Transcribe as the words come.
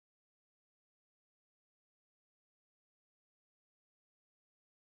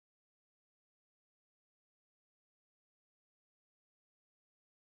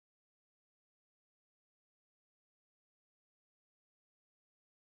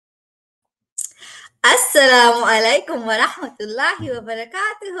Assalamu alaikum wa rahmatullahi wa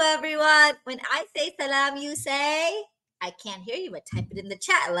barakatuhu, everyone. When I say salam, you say, I can't hear you, but type it in the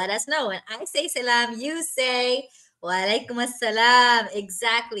chat. Let us know. When I say salam, you say, wa alaikum assalam.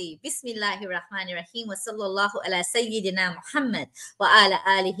 Exactly. Bismillahir Rahmanir Rahim wa sallallahu ala Sayyidina Muhammad wa ala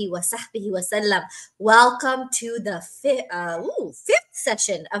alihi wa sahbihi wa sallam. Welcome to the fifth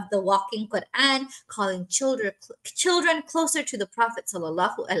session of the Walking Quran, calling children closer to the Prophet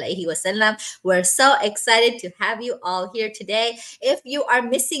sallallahu alaihi wasallam. We're so excited to have you all here today. If you are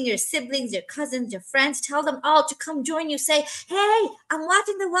missing your siblings, your cousins, your friends, tell them all to come join you. Say, hey, I'm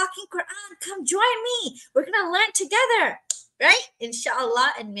watching the Walking Quran. Come join me. We're going to learn together, right?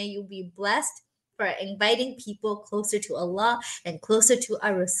 Inshallah. And may you be blessed for inviting people closer to Allah and closer to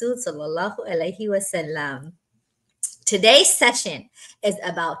our Rasul sallallahu alaihi wasallam. Today's session is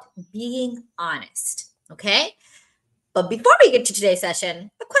about being honest, okay? But before we get to today's session,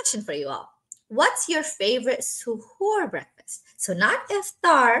 a question for you all. What's your favorite suhoor breakfast? So not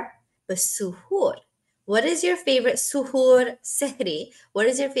iftar, but suhoor. What is your favorite suhoor sehri? What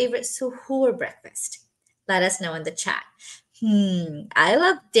is your favorite suhoor breakfast? Let us know in the chat. I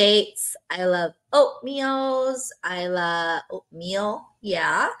love dates. I love oatmeals. I love oatmeal.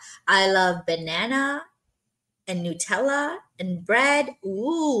 Yeah. I love banana and Nutella and bread.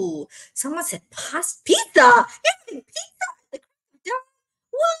 Ooh, someone said pizza. You're pizza.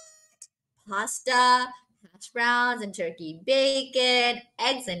 What? Pasta, hash browns and turkey bacon,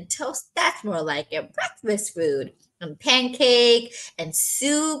 eggs and toast. That's more like your breakfast food. And pancake and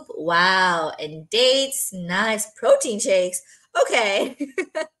soup. Wow. And dates. Nice. Protein shakes. Okay.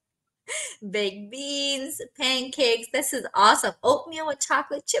 Baked beans, pancakes. This is awesome. Oatmeal with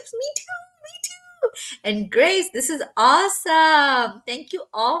chocolate chips. Me too. And Grace, this is awesome. Thank you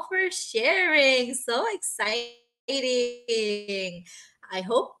all for sharing. So exciting. I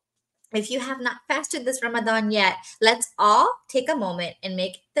hope if you have not fasted this Ramadan yet, let's all take a moment and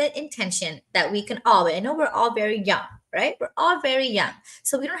make the intention that we can all, I know we're all very young, right? We're all very young.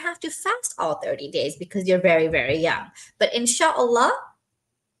 So we don't have to fast all 30 days because you're very, very young. But inshallah,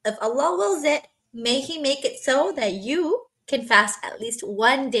 if Allah wills it, may He make it so that you can fast at least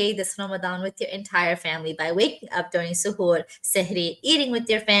one day this Ramadan with your entire family by waking up during suhoor, sehri, eating with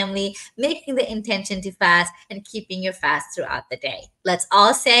your family, making the intention to fast, and keeping your fast throughout the day. Let's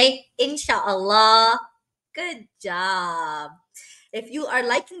all say, Inshallah. Good job. If you are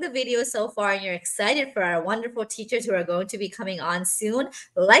liking the video so far and you're excited for our wonderful teachers who are going to be coming on soon,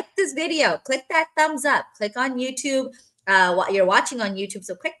 like this video, click that thumbs up, click on YouTube. What you're watching on YouTube.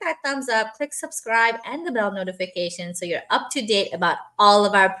 So click that thumbs up, click subscribe and the bell notification so you're up to date about all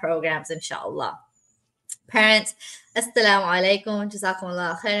of our programs, inshallah. Parents, assalamu alaikum,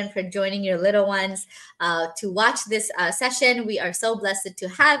 jazakumullah khairan for joining your little ones to watch this session. We are so blessed to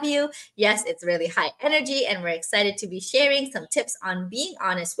have you. Yes, it's really high energy and we're excited to be sharing some tips on being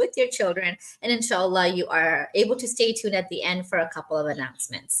honest with your children. And inshallah, you are able to stay tuned at the end for a couple of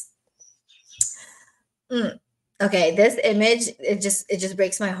announcements. Okay, this image, it just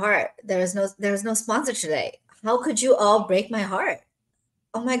breaks my heart. There is no sponsor today. How could you all break my heart?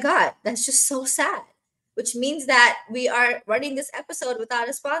 Oh my God, that's just so sad. Which means that we are running this episode without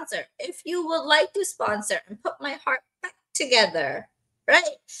a sponsor. If you would like to sponsor and put my heart back together, right?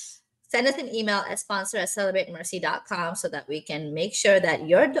 Send us an email at sponsor@celebratemercy.com so that we can make sure that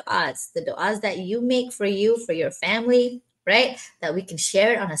your du'as, the du'as that you make for you, for your family, right? That we can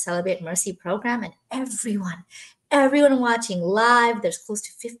share it on a Celebrate Mercy program, and everyone watching live, there's close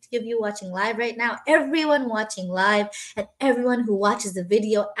to 50 of you watching live right now, everyone watching live, and everyone who watches the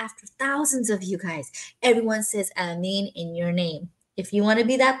video after, thousands of you guys, everyone says Ameen in your name. If you want to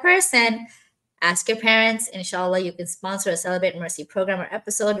be that person, ask your parents. Inshallah, you can sponsor a Celebrate Mercy program or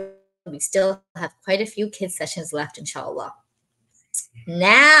episode. We still have quite a few kids sessions left, inshallah.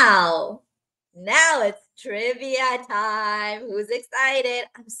 Now it's trivia time. Who's excited?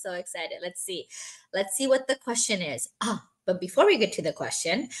 I'm so excited. Let's see what the question is. But before we get to the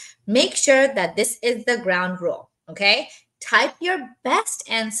question, make sure that this is the ground rule, okay? Type your best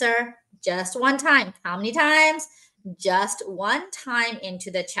answer just one time. How many times? Just one time into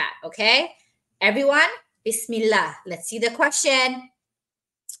the chat, okay? Everyone, Bismillah. Let's see the question.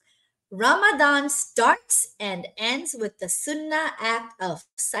 Ramadan starts and ends with the Sunnah act of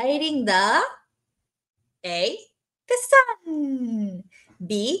sighting the A, the sun.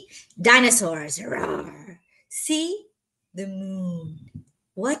 B, dinosaurs. Roar. C, the moon.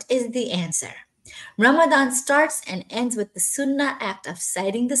 What is the answer? Ramadan starts and ends with the Sunnah act of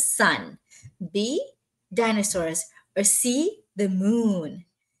sighting the sun. B, dinosaurs. Or C, the moon.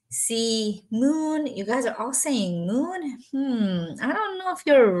 C, moon. You guys are all saying moon. I don't know if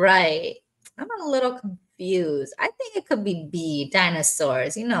you're right. I'm a little confused. I think it could be B,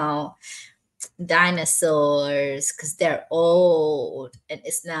 dinosaurs, dinosaurs, because they're old and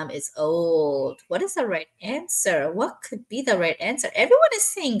Islam is old. What is the right answer? What could be the right answer? Everyone is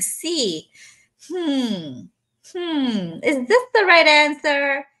saying C. Is this the right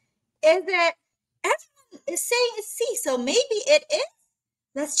answer? Is it? Everyone is saying it's C, so maybe it is.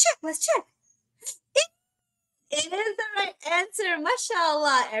 Let's check. It is the right answer.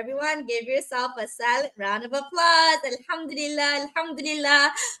 MashaAllah. Everyone, give yourself a silent round of applause. Alhamdulillah,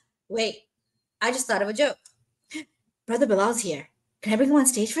 alhamdulillah. Wait, I just thought of a joke. Brother Bilal's here. Can I bring him on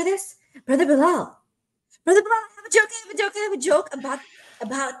stage for this? Brother Bilal, I have a joke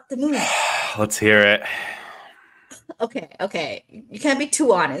about the moon. Let's hear it. Okay. You can't be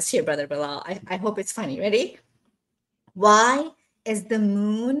too honest here, Brother Bilal. I hope it's funny. Ready? Why is the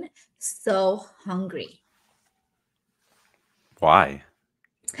moon so hungry? Why?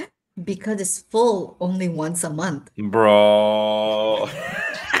 Because it's full only once a month. Bro.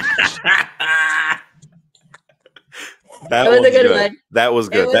 That was a good one. That was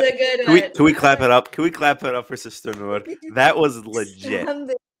good. It was a good one. Can we clap it up? Can we clap it up for Sister Noor? That was legit.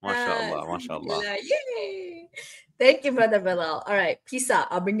 MashaAllah, MashaAllah. Yay. Thank you, Brother Bilal. All right, peace out.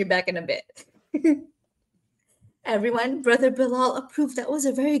 I'll bring you back in a bit. Everyone, Brother Bilal approved. That was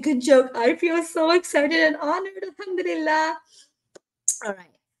a very good joke. I feel so excited and honored. Alhamdulillah. All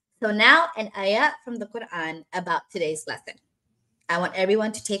right. So now an ayah from the Quran about today's lesson. I want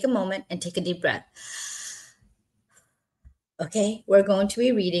everyone to take a moment and take a deep breath. Okay, we're going to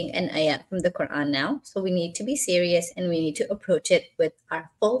be reading an ayah from the Quran now. So we need to be serious and we need to approach it with our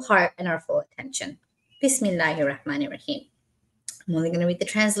full heart and our full attention. Bismillahirrahmanirrahim. I'm only going to read the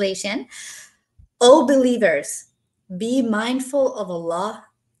translation. O believers, be mindful of Allah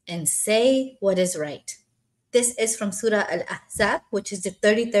and say what is right. This is from Surah Al-Ahzab, which is the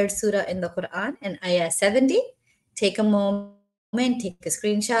 33rd surah in the Quran, and ayah 70. Take a moment, take a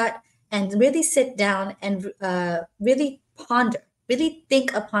screenshot, and really sit down and really ponder, really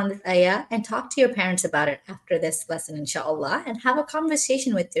think upon this ayah and talk to your parents about it after this lesson, inshallah, and have a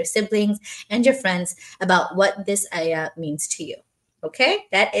conversation with your siblings and your friends about what this ayah means to you. Okay?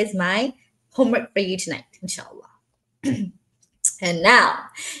 That is my homework for you tonight, inshallah. And now,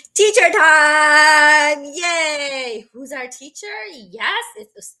 teacher time! Yay! Who's our teacher? Yes,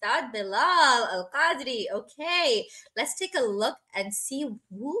 it's Ustadh Belal Elkadri. Okay, let's take a look and see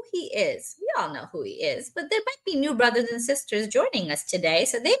who he is. We all know who he is, but there might be new brothers and sisters joining us today,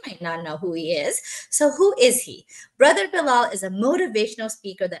 so they might not know who he is. So who is he? Brother Belal is a motivational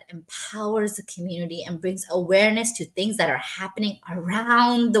speaker that empowers the community and brings awareness to things that are happening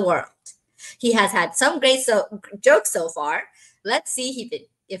around the world. He has had some great jokes so far. Let's see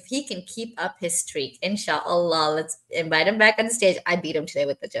if he can keep up his streak. Inshallah, let's invite him back on the stage. I beat him today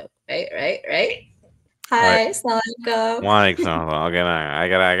with the joke. Right? Hi, assalamualaikum. Okay,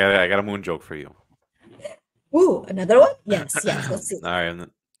 I got a moon joke for you. Ooh, another one? Yes. Let's see. All right.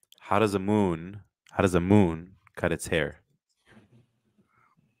 How does a moon cut its hair?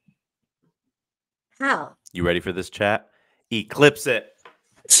 How? You ready for this, chat? Eclipse it.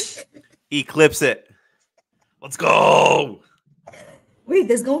 Eclipse it. Let's go. Wait,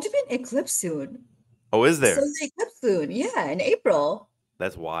 there's going to be an eclipse soon. Oh, is there? So the eclipse soon, yeah, in April.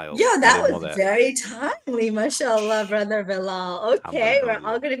 That's wild. Yeah, that was very timely, mashallah, Brother Belal. Okay, we're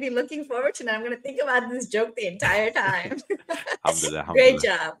all going to be looking forward to it. I'm going to think about this joke the entire time. Great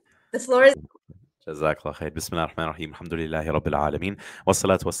job. The floor is... جزاك الله خير. بسم الله الرحمن الرحيم. الحمد لله رب العالمين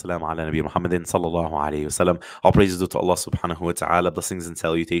والصلاة والسلام على نبي محمد صلى الله عليه وسلم. All praises due to Allah subhanahu wa ta'ala. Blessings and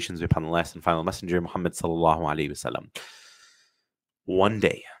salutations be upon the last and final messenger Muhammad sallallahu alayhi wa sallam. One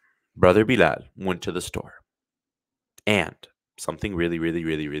day, Brother Bilal went to the store and something really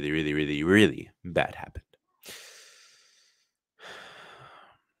bad happened.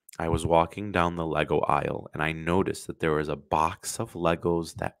 I was walking down the Lego aisle and I noticed that there was a box of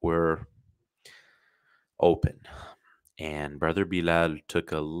Legos that were open. And Brother Bilal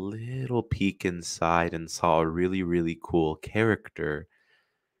took a little peek inside and saw a really cool character.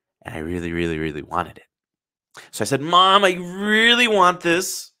 And I really wanted it. So I said, Mom, I really want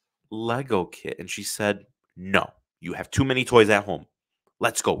this Lego kit. And she said, no, you have too many toys at home.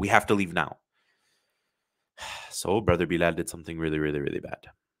 Let's go. We have to leave now. So Brother Bilal did something really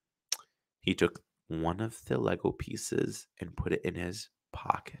bad. He took one of the Lego pieces and put it in his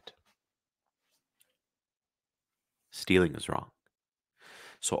pocket. Stealing is wrong.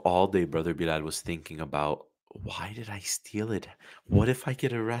 So all day, Brother Bilal was thinking about, why did I steal it? What if I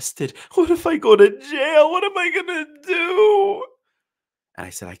get arrested? What if I go to jail? What am I going to do? And I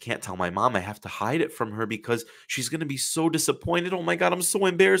said, I can't tell my mom. I have to hide it from her because she's going to be so disappointed. Oh my God, I'm so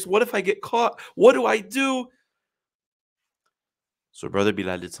embarrassed. What if I get caught? What do I do? So Brother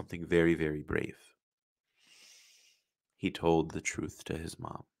Bilal did something very, very brave. He told the truth to his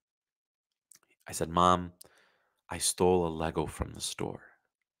mom. I said, Mom, I stole a Lego from the store.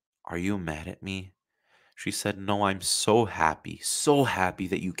 Are you mad at me? She said, No, I'm so happy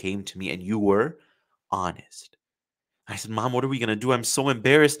that you came to me and you were honest. I said, Mom, what are we going to do? I'm so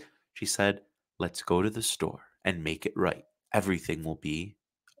embarrassed. She said, Let's go to the store and make it right. Everything will be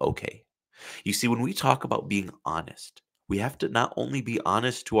okay. You see, when we talk about being honest, we have to not only be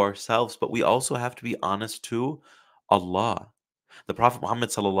honest to ourselves, but we also have to be honest to Allah. The Prophet Muhammad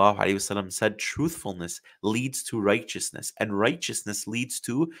sallallahu alaihi wasallam said, "Truthfulness leads to righteousness, and righteousness leads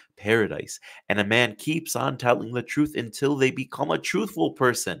to paradise." And a man keeps on telling the truth until they become a truthful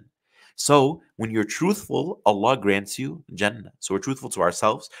person. So, when you're truthful, Allah grants you Jannah. So, we're truthful to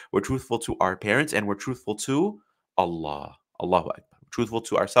ourselves, we're truthful to our parents, and we're truthful to Allah. Allahu Akbar. Truthful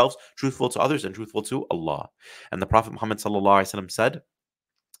to ourselves, truthful to others, and truthful to Allah. And the Prophet Muhammad sallallahu alaihi wasallam said,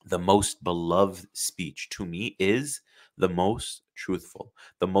 the most beloved speech to me is the most truthful.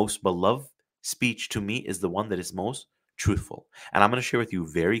 The most beloved speech to me is the one that is most truthful. And I'm going to share with you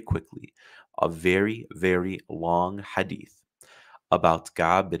very quickly a very, very long hadith about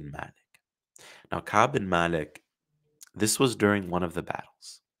Ka'b bin Malik. Now, Ka'b bin Malik, this was during one of the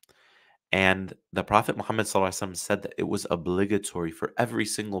battles. And the Prophet Muhammad ﷺ said that it was obligatory for every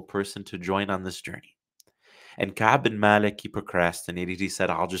single person to join on this journey. And Ka'b bin Malik, he procrastinated. He said,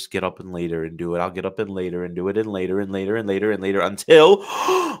 I'll just get up and later and do it. I'll get up and later and do it and later and later and later and later until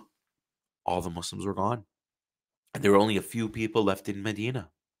all the Muslims were gone. And there were only a few people left in Medina.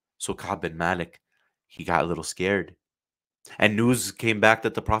 So Ka'b bin Malik, he got a little scared. And news came back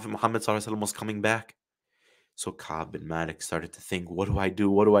that the Prophet Muhammad ﷺ was coming back. So Ka'b bin Malik started to think, what do I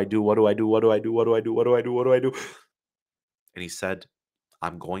do? What do I do? What do I do? What do I do? What do I do? What do I do? What do I do? And he said,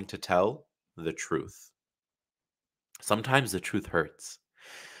 I'm going to tell the truth. Sometimes the truth hurts,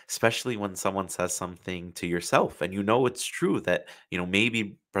 especially when someone says something to yourself and you know it's true that,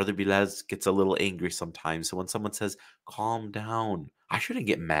 maybe Brother Bilal gets a little angry sometimes. So when someone says, calm down, I shouldn't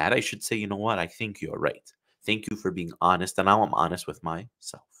get mad. I should say, you know what? I think you're right. Thank you for being honest. And now I'm honest with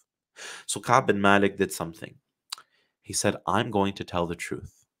myself. So Ka'b bin Malik did something. He said, I'm going to tell the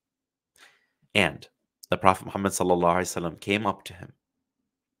truth. And the Prophet Muhammad sallallahu alaihi wasallam came up to him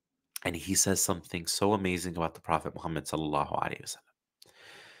and he says something so amazing about the Prophet Muhammad sallallahu alaihi wasallam.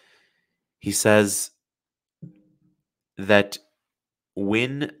 He says that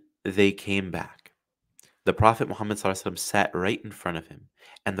when they came back, the Prophet Muhammad ﷺ sat right in front of him.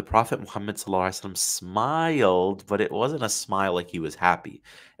 And the Prophet Muhammad ﷺ smiled, but it wasn't a smile like he was happy.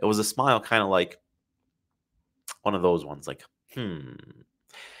 It was a smile kind of like one of those ones, like,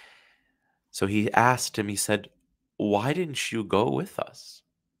 So he asked him, he said, why didn't you go with us?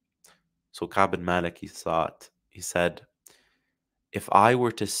 So Ka'b bin Malik, he said, if I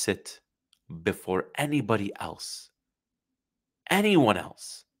were to sit before anybody else, anyone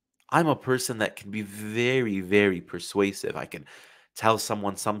else, I'm a person that can be very, very persuasive. I can tell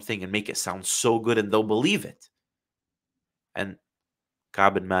someone something and make it sound so good and they'll believe it. And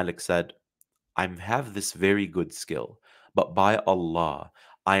Ka'b bin Malik said, I have this very good skill, but by Allah,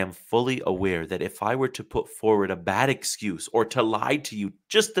 I am fully aware that if I were to put forward a bad excuse or to lie to you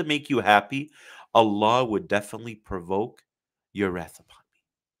just to make you happy, Allah would definitely provoke your wrath upon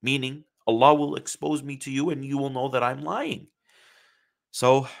me. Meaning, Allah will expose me to you and you will know that I'm lying.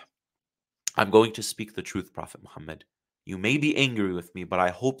 So, I'm going to speak the truth, Prophet Muhammad. You may be angry with me, but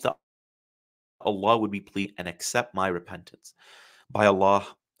I hope that Allah would be pleased and accept my repentance. By Allah,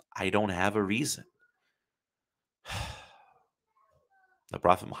 I don't have a reason. The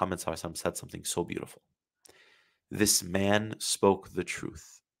Prophet Muhammad ﷺ said something so beautiful. This man spoke the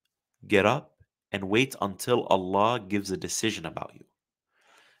truth. Get up and wait until Allah gives a decision about you.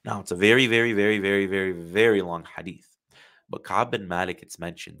 Now, it's a very, very, very, very, very, very long hadith. But Ka'b bin Malik, it's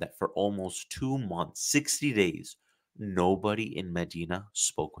mentioned that for almost 2 months, 60 days, nobody in Medina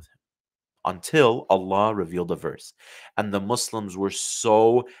spoke with him until Allah revealed a verse. And the Muslims were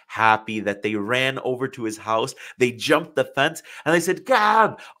so happy that they ran over to his house. They jumped the fence and they said,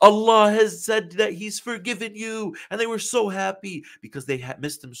 Ka'b, Allah has said that he's forgiven you. And they were so happy because they had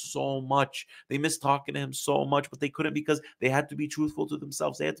missed him so much. They missed talking to him so much, but they couldn't because they had to be truthful to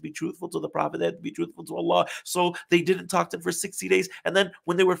themselves. They had to be truthful to the Prophet. They had to be truthful to Allah. So they didn't talk to him for 60 days. And then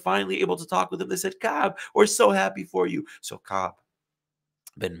when they were finally able to talk with him, they said, Ka'b, we're so happy for you. So Ka'b,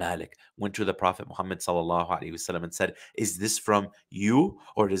 bin Malik went to the Prophet Muhammad sallallahu alaihi wasallam and said, "Is this from you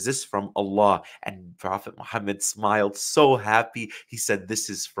or is this from Allah?" And Prophet Muhammad smiled so happy. He said, "This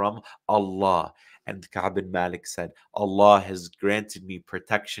is from Allah." And Ka'b bin Malik said, "Allah has granted me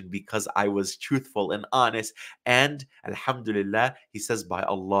protection because I was truthful and honest. And Alhamdulillah," he says, "by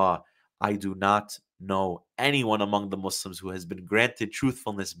Allah, I do not know anyone among the Muslims who has been granted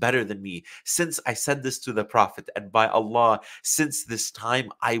truthfulness better than me since I said this to the Prophet. And by Allah, since this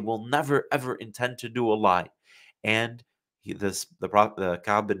time, I will never ever intend to do a lie." And the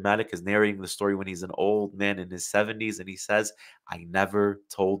Ka'b bin Malik is narrating the story when he's an old man in his 70s, and he says, "I never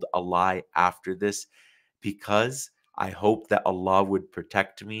told a lie after this because I hope that Allah would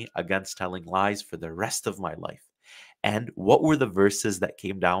protect me against telling lies for the rest of my life." And what were the verses that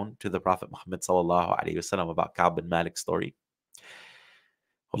came down to the Prophet Muhammad sallallahu alaihi wasallam about Ka'b bin Malik's story?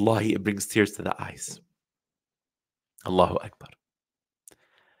 Wallahi, it brings tears to the eyes. Allahu Akbar.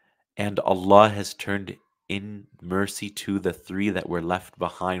 And Allah has turned in mercy to the three that were left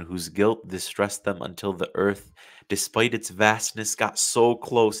behind, whose guilt distressed them until the earth, despite its vastness, got so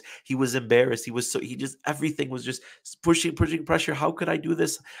close. He was embarrassed. Everything was just pushing pressure. How could I do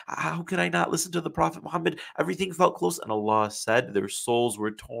this? How could I not listen to the Prophet Muhammad? Everything felt close. And Allah said their souls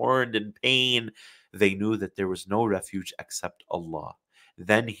were torn in pain. They knew that there was no refuge except Allah.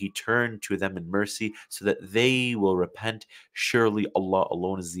 Then He turned to them in mercy so that they will repent. Surely Allah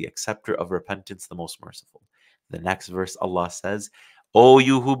alone is the acceptor of repentance, the most merciful. The next verse, Allah says, "O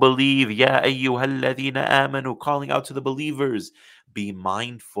you who believe, Ya ayyuhalladhina amanu," calling out to the believers, "be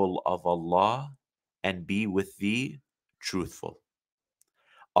mindful of Allah and be with the truthful."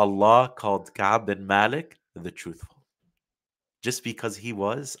 Allah called Ka'b bin Malik the truthful just because he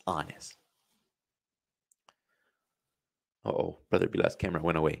was honest. Uh-oh, Brother Bilal's camera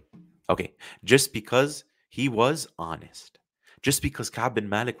went away. Okay, just because he was honest, just because Ka'b bin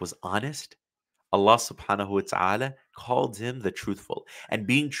Malik was honest, Allah subhanahu wa ta'ala called him the truthful. And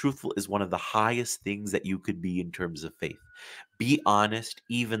being truthful is one of the highest things that you could be in terms of faith. Be honest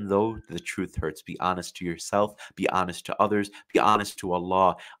even though the truth hurts. Be honest to yourself, be honest to others, be honest to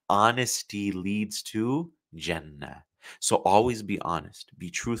Allah. Honesty leads to Jannah. So always be honest. Be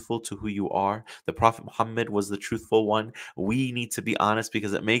truthful to who you are. The Prophet Muhammad was the truthful one. We need to be honest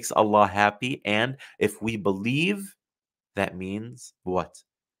because it makes Allah happy. And if we believe, that means what?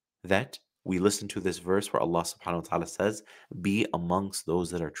 That we listen to this verse where Allah subhanahu wa ta'ala says, "Be amongst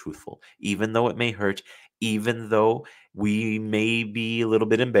those that are truthful." Even though it may hurt, even though we may be a little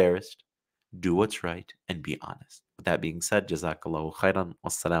bit embarrassed, do what's right and be honest. With that being said, Jazakallahu khairan.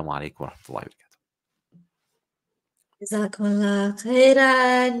 Wassalamu alaikum wa rahmatullahi wa barakatuh. Jazakumullah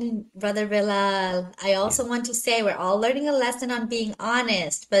khairan, Brother Bilal. I Yeah. also want to say we're all learning a lesson on being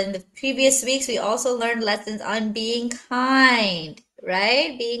honest, but in the previous weeks, we also learned lessons on being kind,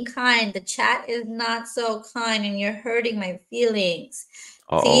 right? Being kind. The chat is not so kind, and you're hurting my feelings.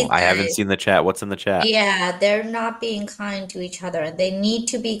 Uh-oh, Please, I haven't guys. seen the chat. What's in the chat? Yeah, they're not being kind to each other, and they need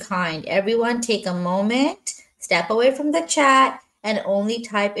to be kind. Everyone take a moment, step away from the chat, and only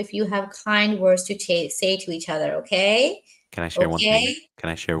type if you have kind words to say to each other, okay? Can I share one thing? Okay? Can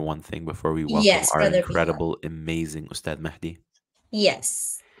I share one thing before we welcome Yes, our Brother Bilal. incredible, amazing Ustadh Mahdi?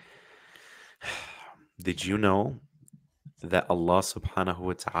 Yes. Did you know that Allah subhanahu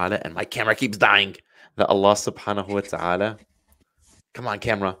wa ta'ala, and my camera keeps dying, that Allah subhanahu wa ta'ala, come on,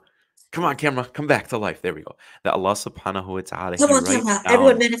 camera. Come on, camera. Come back to life. There we go. That Allah subhanahu wa ta'ala, Come He on, writes camera.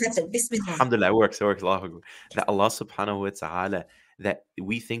 Everyone down, manifested. Bismillah. alhamdulillah, it works, Allahu Akbar. That Allah subhanahu wa ta'ala, that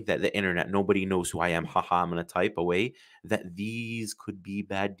we think that the internet, nobody knows who I am, haha, I'm going to type away, that these could be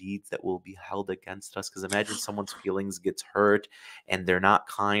bad deeds that will be held against us. Because imagine someone's feelings gets hurt and they're not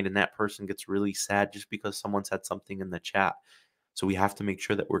kind, and that person gets really sad just because someone said something in the chat. So we have to make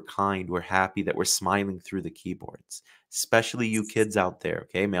sure that we're kind, we're happy, that we're smiling through the keyboards, especially you kids out there.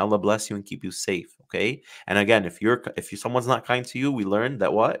 Okay, may Allah bless you and keep you safe. Okay, and again, if someone's not kind to you, we learned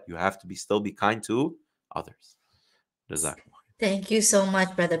that what you have to still be kind to others. Jazakallah. Thank you so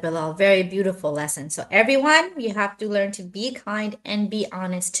much, Brother Bilal. Very beautiful lesson. So, everyone, you have to learn to be kind and be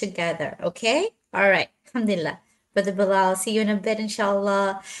honest together. Okay? All right. Alhamdulillah. Brother Bilal, see you in a bit,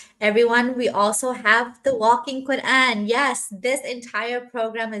 inshallah. Everyone, we also have the Walking Quran. Yes, this entire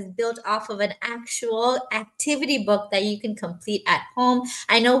program is built off of an actual activity book that you can complete at home.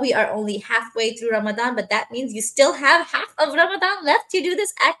 I know we are only halfway through Ramadan, but that means you still have half of Ramadan left to do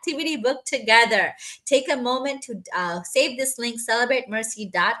this activity book together. Take a moment to save this link,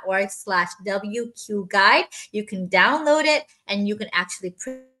 celebratemercy.org/WQ guide. You can download it and you can actually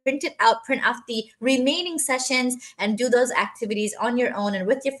print it out, print off the remaining sessions, and do those activities on your own and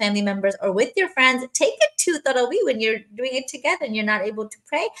with your family family members or with your friends, take it to Taraweeh when you're doing it together and you're not able to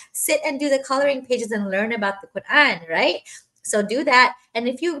pray. Sit and do the coloring pages and learn about the Quran, right? So do that. And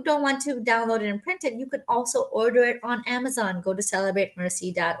if you don't want to download it and print it, you can also order it on Amazon. Go to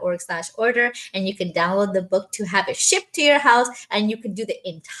celebratemercy.org/order and you can download the book to have it shipped to your house, and you can do the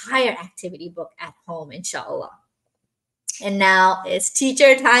entire activity book at home, inshallah. And now it's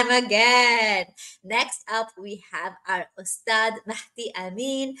teacher time again. Next up, we have our Ustadh Mahdy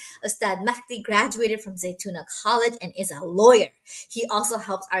Amine. Ustadh Mahdy graduated from Zaytuna College and is a lawyer. He also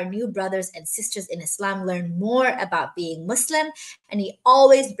helps our new brothers and sisters in Islam learn more about being Muslim, and he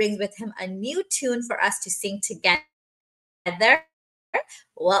always brings with him a new tune for us to sing together.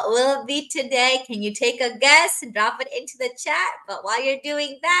 What will it be today? Can you take a guess? Drop it into the chat. But while you're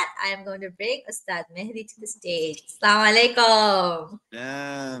doing that, I am going to bring Ustadh Mehdi to the stage. Assalamu alaikum.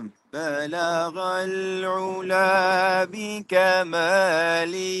 نعم بلغ العلا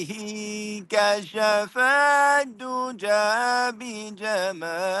بكماله كشف الدجى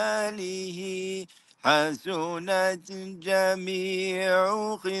بجماله حسنت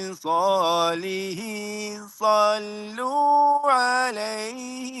جميع خصاله صلوا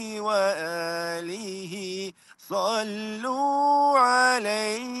عليه وآله صلوا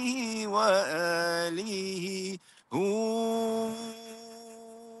عليه وآله هو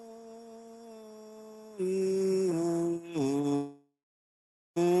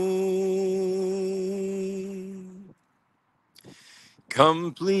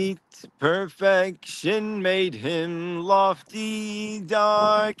Complete perfection made him lofty,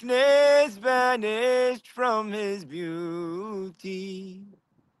 darkness vanished from his beauty.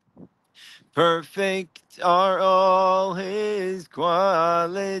 Perfect are all his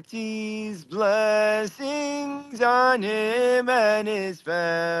qualities, blessings on him and his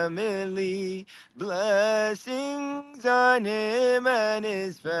family, blessings on him and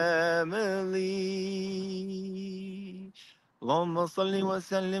his family. اللهم صل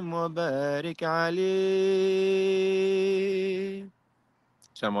وسلم وبارك عليه.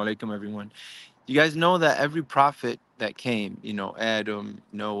 Assalamu alaikum, everyone. You guys know that every prophet that came, Adam,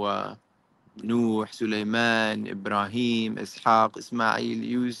 Noah, Nuh, Sulaiman, Ibrahim, Ishaq, Ismail,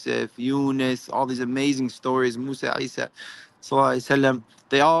 Yusuf, Yunus, all these amazing stories, Musa, Isa, Sallallahu Alaihi Wasallam,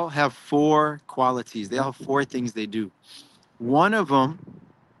 they all have four qualities. They all have four things they do. One of them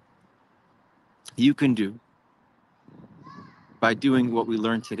you can do by doing what we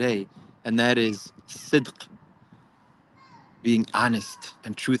learned today, and that is sidq, being honest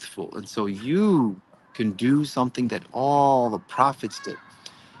and truthful. And so you can do something that all the prophets did.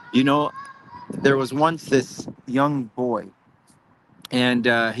 You know, there was once this young boy, and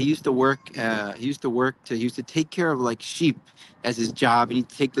he used to work. He used to take care of like sheep as his job. And he'd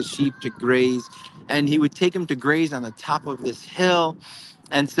take the sheep to graze, and he would take them to graze on the top of this hill.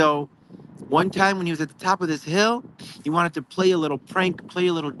 And so, one time when he was at the top of this hill, he wanted to play a little prank, play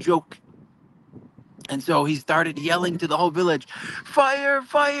a little joke. And so he started yelling to the whole village, "Fire!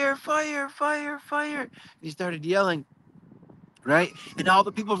 Fire! Fire! Fire! Fire!" And he started yelling, right? And all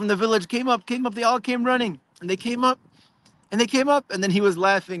the people from the village came up. They all came running, and they came up. And then he was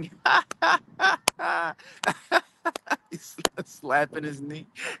laughing. He's slapping his knee.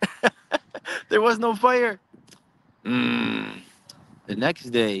 There was no fire. The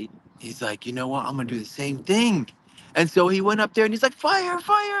next day, he's like, you know what? I'm gonna do the same thing. And so he went up there and he's like, "Fire,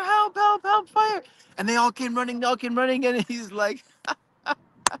 fire, help, help, help, fire!" And they all came running, and he's like, "I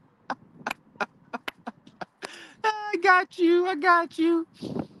got you, I got you."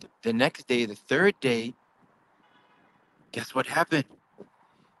 The next day, the third day, guess what happened?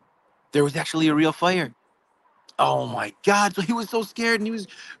 There was actually a real fire. Oh my God. So he was so scared, and he was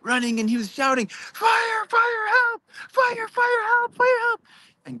running and he was shouting, "Fire, fire, help! Fire, fire, help, fire, help!"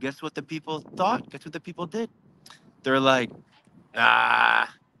 And guess what the people thought? Guess what the people did? They're like, "Ah,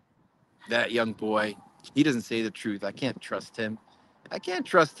 that young boy, he doesn't say the truth. I can't trust him. I can't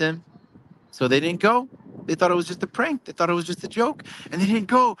trust him." So they didn't go. They thought it was just a prank. They thought it was just a joke. And they didn't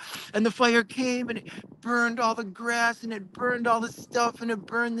go. And the fire came and it burned all the grass and it burned all the stuff and it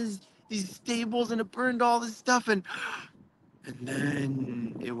burned these stables and it burned all this stuff. And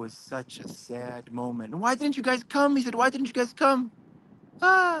then it was such a sad moment. "Why didn't you guys come?" He said, "Why didn't you guys come?"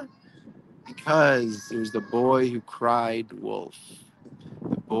 Ah, because it was the boy who cried wolf.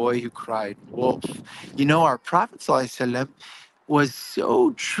 The boy who cried wolf. You know, our Prophet ﷺ was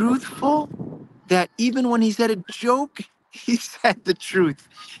so truthful that even when he said a joke, he said the truth.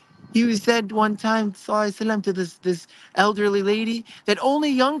 He said one time, Sallallahu Alaihi Wasallam, to this elderly lady, that only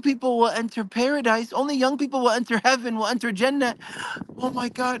young people will enter paradise, only young people will enter heaven, will enter Jannah. Oh my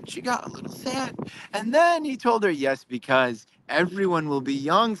God, she got a little sad. And then he told her, yes, because everyone will be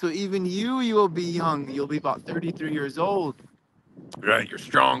young. So even you will be young. You'll be about 33 years old. Right? You're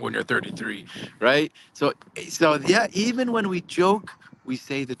strong when you're 33, right? So yeah, even when we joke, we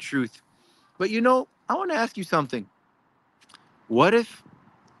say the truth. But I want to ask you something. What if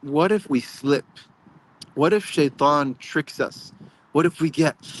we slip? What if shaitan tricks us? What if we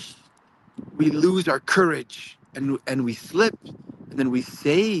lose our courage and we slip and then we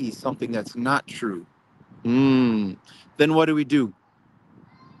say something that's not true? Then what do we do?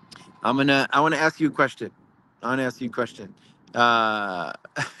 I want to ask you a question. I want to ask you a question. Uh,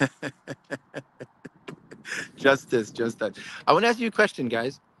 Justice. I want to ask you a question,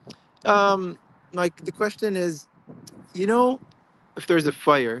 guys. Um, like the question is, you know, if there's a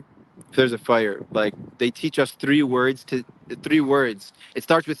fire, like they teach us three words. It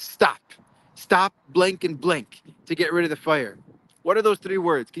starts with stop, blank, and blank to get rid of the fire. What are those three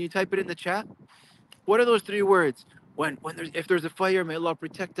words? Can you type it in the chat? What are those three words? If there's a fire, may Allah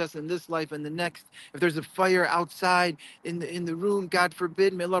protect us in this life and the next. If there's a fire outside in the room, God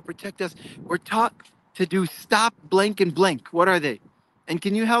forbid, may Allah protect us. We're taught to do stop, blank, and blank. What are they? And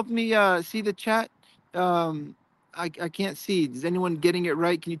can you help me see the chat? I can't see. Is anyone getting it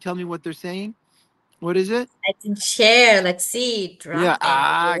right? Can you tell me what they're saying? What is it? I can share. Let's see. Yeah. Drop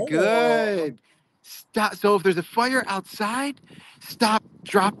and roll. Good. Stop. So if there's a fire outside, stop,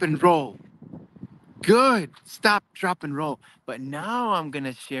 drop, and roll. Good. Stop, drop, and roll. But now I'm going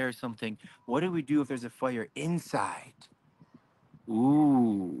to share something. What do we do if there's a fire inside?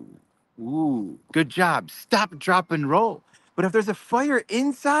 Ooh. Ooh. Good job. Stop, drop, and roll. But if there's a fire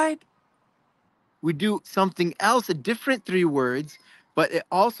inside, we do something else, a different three words, but it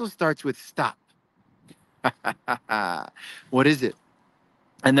also starts with stop. What is it?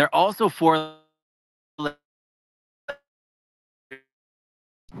 And they're also four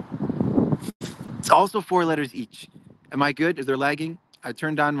It's also four letters each. Am I good? Is there lagging? I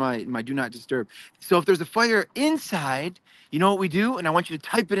turned on my do not disturb. So if there's a fire inside, you know what we do? And I want you to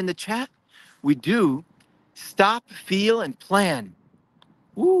type it in the chat. We do stop, feel, and plan.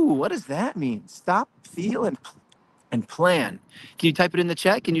 Ooh, what does that mean? Stop, feel, and plan. Can you type it in the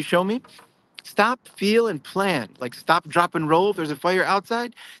chat? Can you show me? Stop, feel, and plan. Like stop, drop, and roll if there's a fire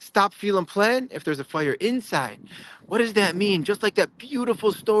outside. Stop, feel, and plan if there's a fire inside. What does that mean? Just like that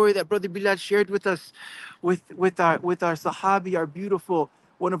beautiful story that Brother Bilal shared with us, with our Sahabi, our beautiful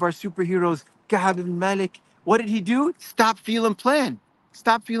one of our superheroes, Ka'ab ibn Malik. What did he do? Stop, feel, and plan.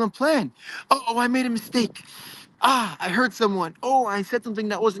 Stop, feel, and plan. Oh, I made a mistake. I hurt someone. Oh, I said something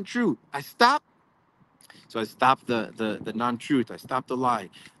that wasn't true. I stopped. So I stopped the non-truth. I stopped the lie.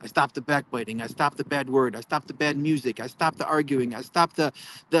 I stopped the backbiting. I stopped the bad word. I stopped the bad music. I stopped the arguing. I stopped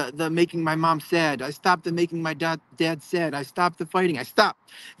the making my mom sad. I stopped the making my dad sad. I stopped the fighting. I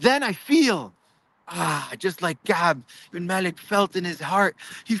stopped. Then I feel. Just like Gab bin Malik felt in his heart.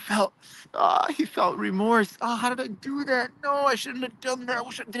 He felt remorse. How did I do that? No, I shouldn't have done that. I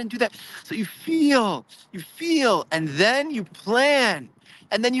wish I didn't do that. So you feel, and then you plan.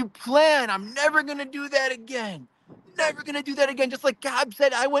 And then you plan, I'm never gonna do that again. Never gonna do that again. Just like Gab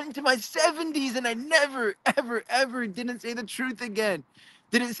said, I went into my 70s and I never, ever, ever didn't say the truth again.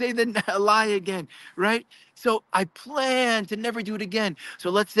 Didn't say the lie again, right? So I plan to never do it again.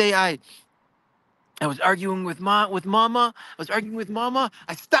 So let's say I was arguing with mama. I was arguing with mama.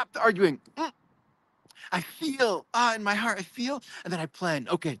 I stopped arguing. I feel, in my heart, I feel, and then I plan.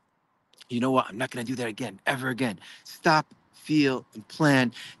 Okay, you know what? I'm not going to do that again, ever again. Stop, feel, and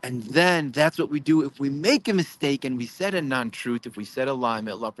plan. And then that's what we do if we make a mistake and we said a non-truth, if we said a lie, may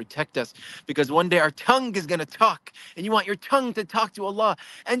Allah protect us. Because one day our tongue is going to talk. And you want your tongue to talk to Allah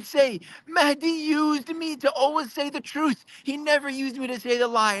and say, Mahdi used me to always say the truth. He never used me to say the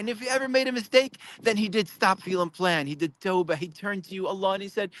lie. And if he ever made a mistake, then he did stop, feel, and plan. He did tawbah. He turned to you, Allah, and he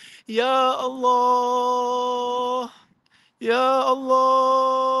said, Ya Allah. Ya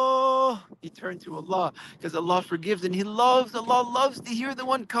Allah. He turned to Allah because Allah forgives and He loves. Allah loves to hear the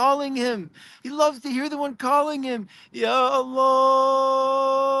one calling Him. He loves to hear the one calling Him. Ya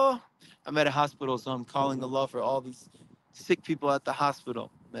Allah. I'm at a hospital, so I'm calling Allah for all these sick people at the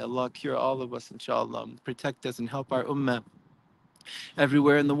hospital. May Allah cure all of us, inshallah, and protect us and help our ummah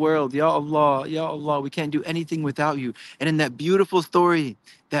everywhere in the world. Ya Allah, Ya Allah, we can't do anything without you. And in that beautiful story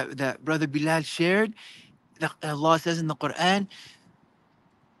that Brother Bilal shared, Allah says in the Quran,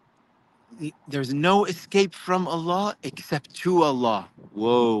 there's no escape from Allah except to Allah.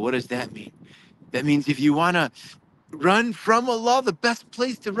 Whoa, what does that mean? That means if you want to run from Allah, the best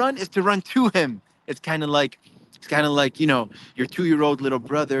place to run is to run to Him. It's kind of like, your 2-year-old little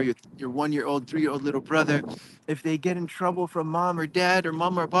brother, your 1-year-old, 3-year-old little brother. If they get in trouble from mom or dad or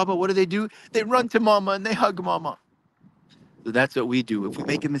mama or papa, what do? They run to mama and they hug mama. So that's what we do. If we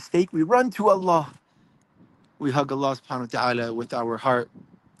make a mistake, we run to Allah. We hug Allah subhanahu wa ta'ala with our heart,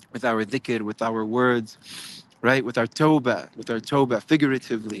 with our dhikr, with our words, right? With our tawbah,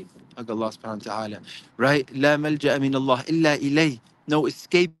 figuratively. Hug Allah subhanahu wa ta'ala, right? لا ملجأ من الله إلا إليه. No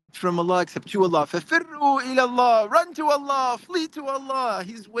escape from Allah except to Allah. فَفِرُّوا إِلَى اللَّهِ. Run to Allah, flee to Allah.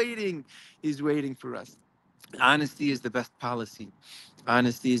 He's waiting. He's waiting for us. Honesty is the best policy.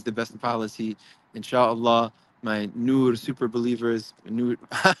 Honesty is the best policy. Inshallah, my Noor super believers, Noor,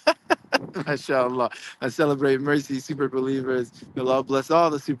 mashallah, I celebrate mercy super believers. May Allah bless all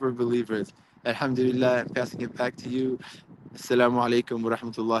the super believers. Alhamdulillah, passing it back to you. Assalamu alaikum wa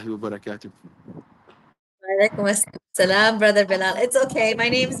rahmatullahi wa barakatuh. Walaikum assalam, Brother Belal. It's okay. My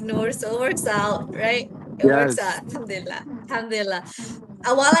name's Noor, so it works out, right? It works Yes. out. Alhamdulillah. Alhamdulillah.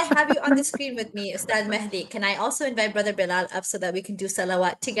 While I have you on the screen with me, Ustadh Mahdy, can I also invite Brother Belal up so that we can do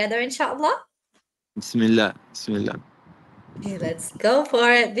salawat together, inshallah? Bismillah. Bismillah. Okay, let's go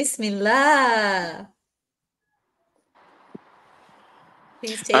for it. Bismillah.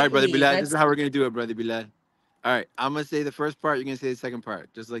 Please take All right, Brother lead. Bilal, this is how we're going to do it, Brother Bilal. All right, I'm going to say the first part, you're going to say the second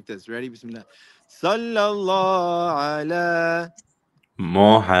part, just like this. Ready? Bismillah. Sallallahu ala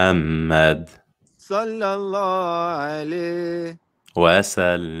Muhammad sallallahu alayhi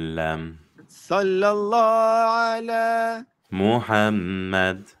wasallam. sallallahu ala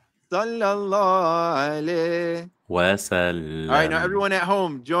Muhammad sallallahu alayhi. wasallam. All right, now everyone at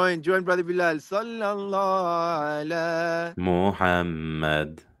home, join Brother Bilal. Sallallahu ala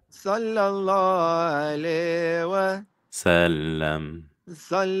Muhammad sallallahu alayhi wa sallam.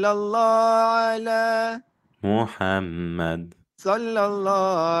 sallallahu ala Muhammad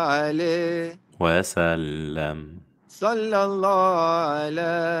sallallahu alayhi wasallam. sallallahu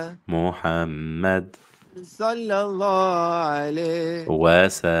ala Muhammad sallallahu alayhi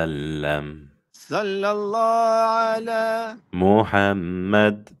wasallam. sallallahu ala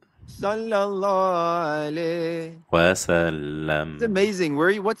Muhammad sallallahu alayhi. wasallam. It's amazing. Where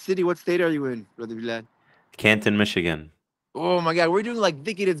are you? What city? What state are you in, Brother Bilal? Canton, Michigan. Oh my God, we're doing like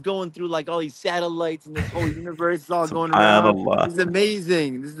dhikr that's going through like all these satellites and this whole universe. It's all going around. Subhanallah. This is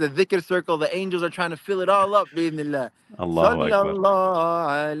amazing. This is the dhikr circle. The angels are trying to fill it all up. Bismillah. Allahu Akbar.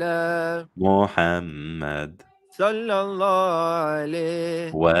 Sallallahu ala Muhammad sallallahu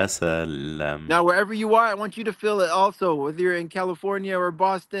alayhi wasallam. Now, wherever you are, I want you to feel it also, whether you're in California or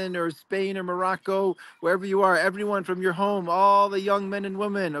Boston or Spain or Morocco, wherever you are, everyone from your home, all the young men and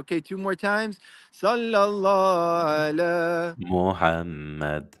women. Okay, 2 more times. Sallallahu ala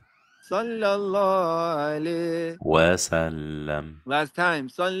Muhammad sallallahu alayhi wasallam. Last time.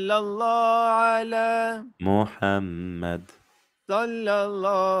 Sallallahu ala Muhammad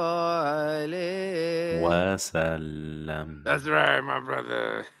sallallahu alayhi wasallam. That's right, my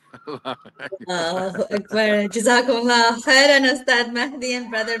brother. Allahu Akbar. Jazakumullah khairan, Ustadh Mahdy and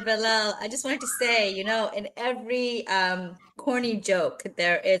Brother Belal. I just wanted to say, you know, in every corny joke,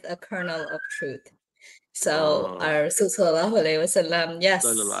 there is a kernel of truth. So our Rasul sallallahu alayhi wasallam, yes,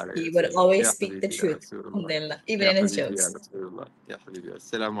 he would always speak the truth, alhamdulillah, even in his jokes.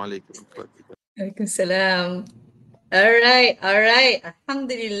 Assalamu alaikum. Alaikum salam. All right,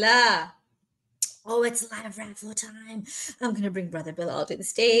 alhamdulillah. Oh, it's live raffle time. I'm going to bring Brother Belal to the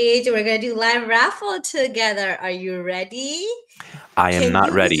stage. We're going to do live raffle together. Are you ready? I am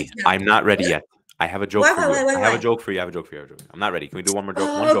not ready. I'm not ready yet. I have a joke for you. I have a joke for you. I'm not ready. Can we do one more joke?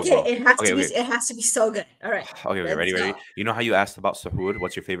 One joke, bro. It has to be so good. All right. Okay, ready? You know how you asked about suhoor?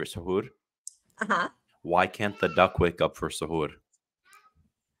 What's your favorite suhoor? Uh-huh. Why can't the duck wake up for suhoor?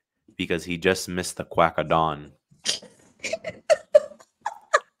 Because he just missed the quack of dawn.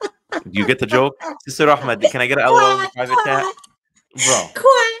 Do you get the joke? Sister Ahmed, can I get a LOL in the private chat? Bro.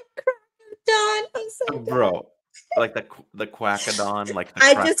 Quack, dawn. I'm so bro. Like the quackadon, like the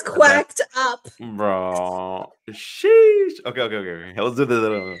I just quacked up. Bro. Sheesh. Okay. Let's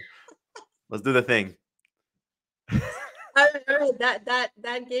do the thing. All right.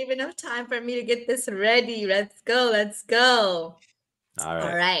 That gave enough time for me to get this ready. Let's go.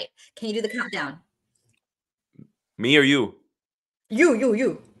 All right. Can you do the countdown? Me or you?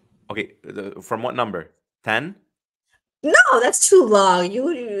 You. Okay. From what number? 10? No, that's too long.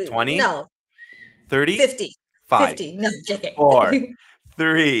 You 20? No. 30? 50. 5. 50. No, JK. 4,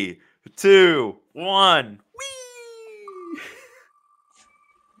 3, 2, 1.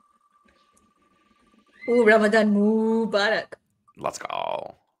 Whee! Ooh, Ramadan Mubarak. Let's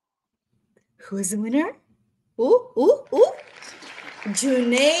go. Who's the winner? Ooh.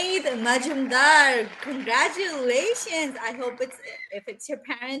 Junaid Majumdar. Congratulations. I hope if it's your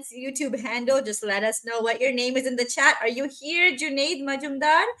parents' YouTube handle, just let us know what your name is in the chat. Are you here, Junaid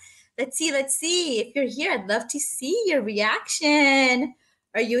Majumdar? Let's see. If you're here, I'd love to see your reaction.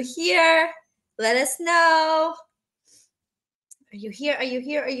 Are you here? Let us know. Are you here? Are you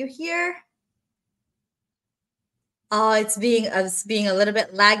here? Are you here? Oh, it's being a little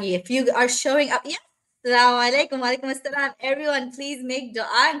bit laggy. If you are showing up, yes. Assalamu alaikum, walaikum assalam. Everyone, please make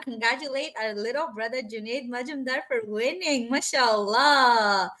dua and congratulate our little brother Junaid Majumdar for winning.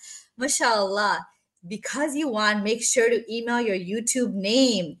 Mashallah. Mashallah. Because you won, make sure to email your YouTube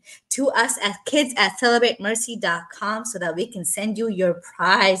name to us at kids@celebratemercy.com so that we can send you your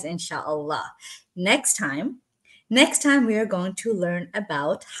prize, inshallah. Next time, we are going to learn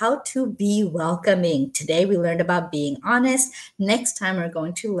about how to be welcoming. Today, we learned about being honest. Next time, we're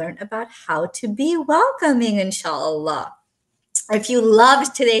going to learn about how to be welcoming, inshallah. If you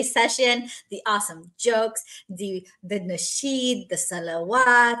loved today's session, the awesome jokes, the nasheed, the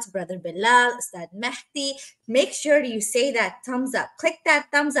salawat, Brother Belal, Ustadh Mahdy, make sure you say that thumbs up. Click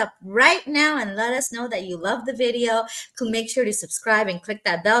that thumbs up right now and let us know that you love the video. Make sure to subscribe and click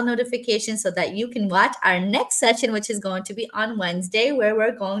that bell notification so that you can watch our next session, which is going to be on Wednesday, where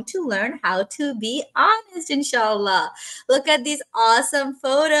we're going to learn how to be honest, inshallah. Look at these awesome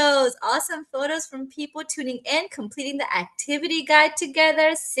photos from people tuning in, completing the activity guide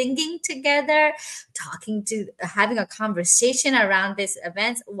together, singing together, having a conversation around this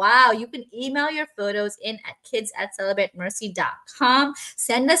event. Wow, you can email your photos in at kids@celebratemercy.com.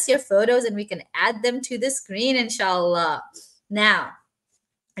 Send us your photos and we can add them to the screen, inshallah. Now,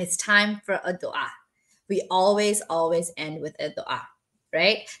 it's time for a dua. We always end with a dua,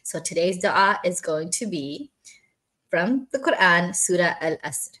 right? So today's dua is going to be from the Quran, Surah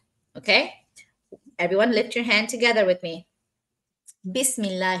Al-Asr. Okay? Everyone lift your hand together with me.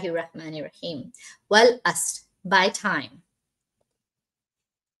 Bismillahir Rahmanir Rahim. Wal Asr, by time.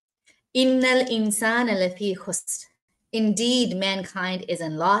 Innal insana lafi khusr. Indeed, mankind is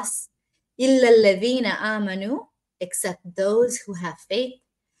in loss. Illa alladhina amanu, except those who have faith.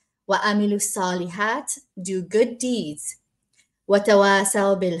 Wa amilu salihat, do good deeds. Wa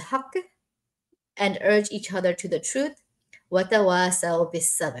tawasaw bil haqq, and urge each other to the truth. Wa tawasaw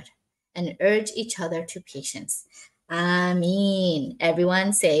bis sabr, and urge each other to patience. Ameen.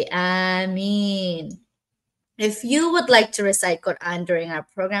 Everyone say Ameen. If you would like to recite Quran during our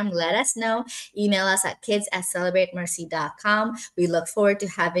program, let us know. Email us at kids@celebratemercy.com. We look forward to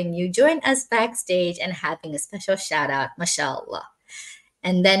having you join us backstage and having a special shout out, mashallah.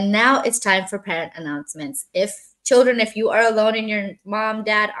 And then now it's time for parent announcements. If you are alone and your mom,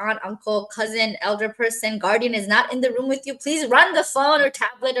 dad, aunt, uncle, cousin, elder person, guardian is not in the room with you, please run the phone or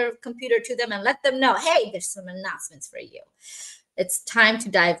tablet or computer to them and let them know, hey, there's some announcements for you. It's time to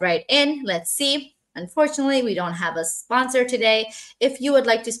dive right in. Let's see. Unfortunately, we don't have a sponsor today. If you would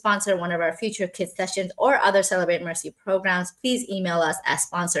like to sponsor one of our future kids sessions or other Celebrate Mercy programs, please email us at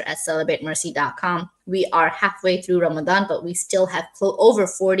sponsor@celebratemercy.com. We are halfway through Ramadan, but we still have over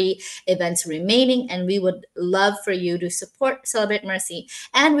 40 events remaining, and we would love for you to support Celebrate Mercy.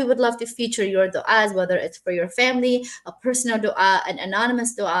 And we would love to feature your du'as, whether it's for your family, a personal du'a, an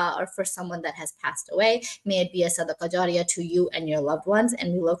anonymous du'a, or for someone that has passed away. May it be a sadaqah jariyah to you and your loved ones,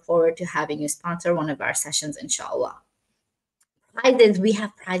 and we look forward to having you sponsor one of our sessions, inshallah. Prizes, we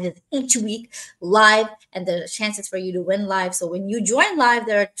have prizes each week live, and there are chances for you to win live. So when you join live,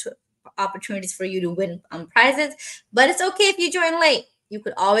 there are opportunities for you to win prizes, but it's okay if you join late. You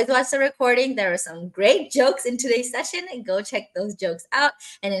could always watch the recording. There are some great jokes in today's session, and go check those jokes out,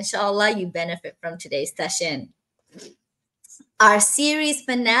 and inshallah you benefit from today's session. Our series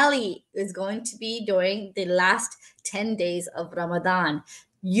finale is going to be during the last 10 days of Ramadan.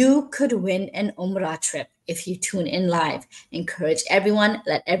 You could win an Umrah trip if you tune in live. Encourage everyone,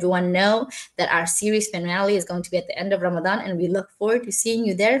 let everyone know that our series finale is going to be at the end of Ramadan, and we look forward to seeing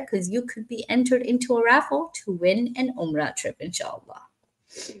you there because you could be entered into a raffle to win an Umrah trip, inshallah.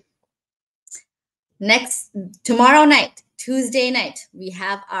 Tomorrow night, Tuesday night, we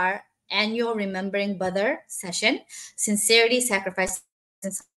have our annual Remembering Brother session, Sincerity, Sacrifice,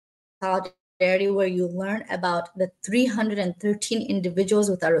 and Solidarity, where you learn about the 313 individuals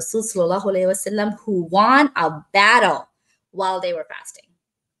with our Rasul Sallallahu Alaihi Wasallam who won a battle while they were fasting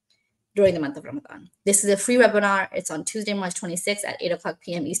during the month of Ramadan. This is a free webinar. It's on Tuesday, March 26th at 8:00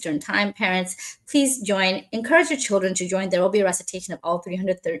 p.m. Eastern Time. Parents, please join. Encourage your children to join. There will be a recitation of all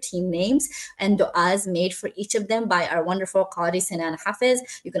 313 names and du'as made for each of them by our wonderful Qadi Sinan Hafiz.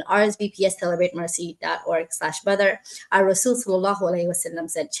 You can RSVP at celebratemercy.org/brother. Our Rasul Sallallahu Alaihi Wasallam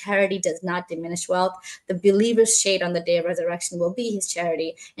said, charity does not diminish wealth. The believer's shade on the day of resurrection will be his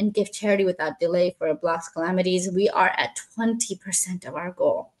charity, and give charity without delay for it blocks calamities. We are at 20% of our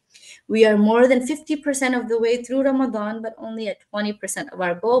goal. We are more than 50% of the way through Ramadan, but only at 20% of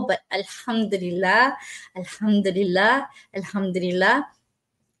our goal. But alhamdulillah, alhamdulillah, alhamdulillah,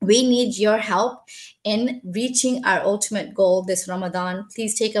 we need your help in reaching our ultimate goal this Ramadan.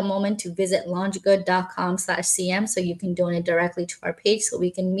 Please take a moment to visit launchgood.com/cm so you can donate directly to our page so we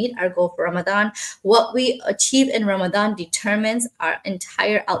can meet our goal for Ramadan. What we achieve in Ramadan determines our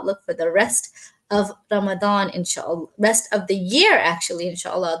entire outlook for the rest of Ramadan, inshallah, rest of the year, actually,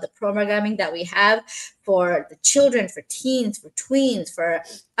 inshallah. The programming that we have for the children, for teens, for tweens, for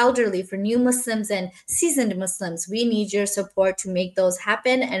elderly, for new Muslims and seasoned Muslims, we need your support to make those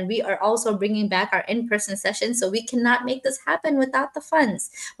happen. And we are also bringing back our in-person sessions, so we cannot make this happen without the funds,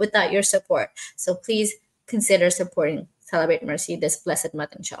 without your support. So please consider supporting Celebrate Mercy this blessed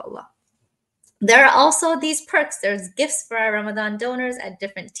month, inshallah. There are also these perks. There's gifts for our Ramadan donors at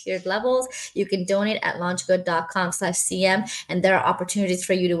different tiered levels. You can donate at launchgood.com/cm, and there are opportunities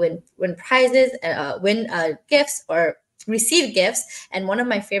for you to win prizes, win gifts, or receive gifts. And one of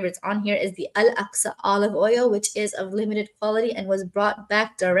my favorites on here is the Al-Aqsa olive oil, which is of limited quality and was brought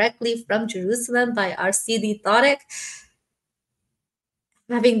back directly from Jerusalem by our Sidi Tariq.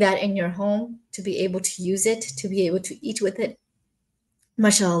 Having that in your home, to be able to use it, to be able to eat with it,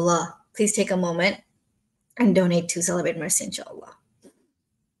 mashallah. Please take a moment and donate to Celebrate Mercy, inshallah.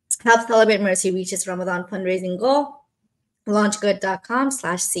 Help Celebrate Mercy reach its Ramadan fundraising goal.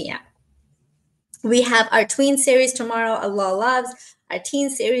 Launchgood.com/cm. We have our tween series tomorrow, Allah Loves. Our teen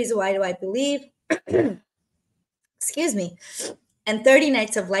series, Why Do I Believe? Excuse me. And 30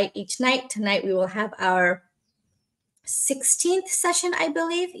 nights of light each night. Tonight we will have our 16th session, I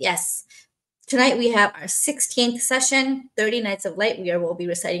believe. Yes. Tonight we have our 16th session, 30 nights of light. We will be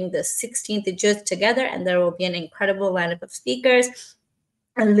reciting the 16th juz together, and there will be an incredible lineup of speakers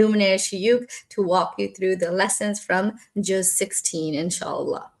and luminary shuyukh to walk you through the lessons from juz 16,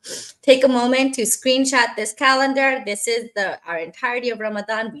 inshallah. Take a moment to screenshot this calendar. This is our entirety of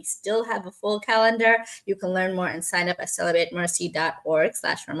Ramadan. We still have a full calendar. You can learn more and sign up at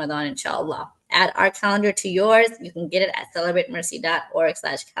celebratemercy.org/Ramadan, inshallah. Add our calendar to yours. You can get it at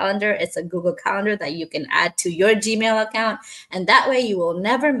celebratemercy.org/calendar. It's a Google Calendar that you can add to your Gmail account. And that way you will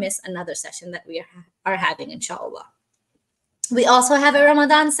never miss another session that we are having, inshallah. We also have a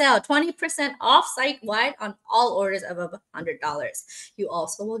Ramadan sale, 20% off site-wide on all orders above $100. You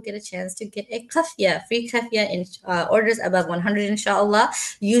also will get a chance to get a kafya, free kafya in orders above 100, inshallah.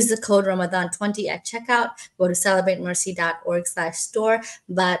 Use the code Ramadan20 at checkout. Go to celebratemercy.org/store.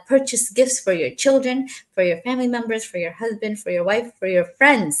 But purchase gifts for your children, for your family members, for your husband, for your wife, for your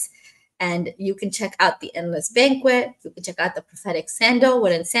friends. And you can check out the Endless Banquet. You can check out the prophetic sandal,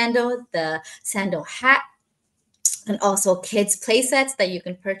 wooden sandal, the sandal hat, and also kids play sets that you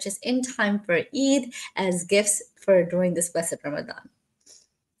can purchase in time for Eid as gifts for during this blessed Ramadan.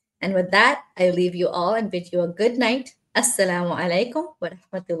 And with that, I leave you all and bid you a good night. Assalamu alaikum wa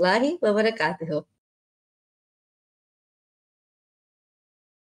rahmatullahi wa barakatuhu.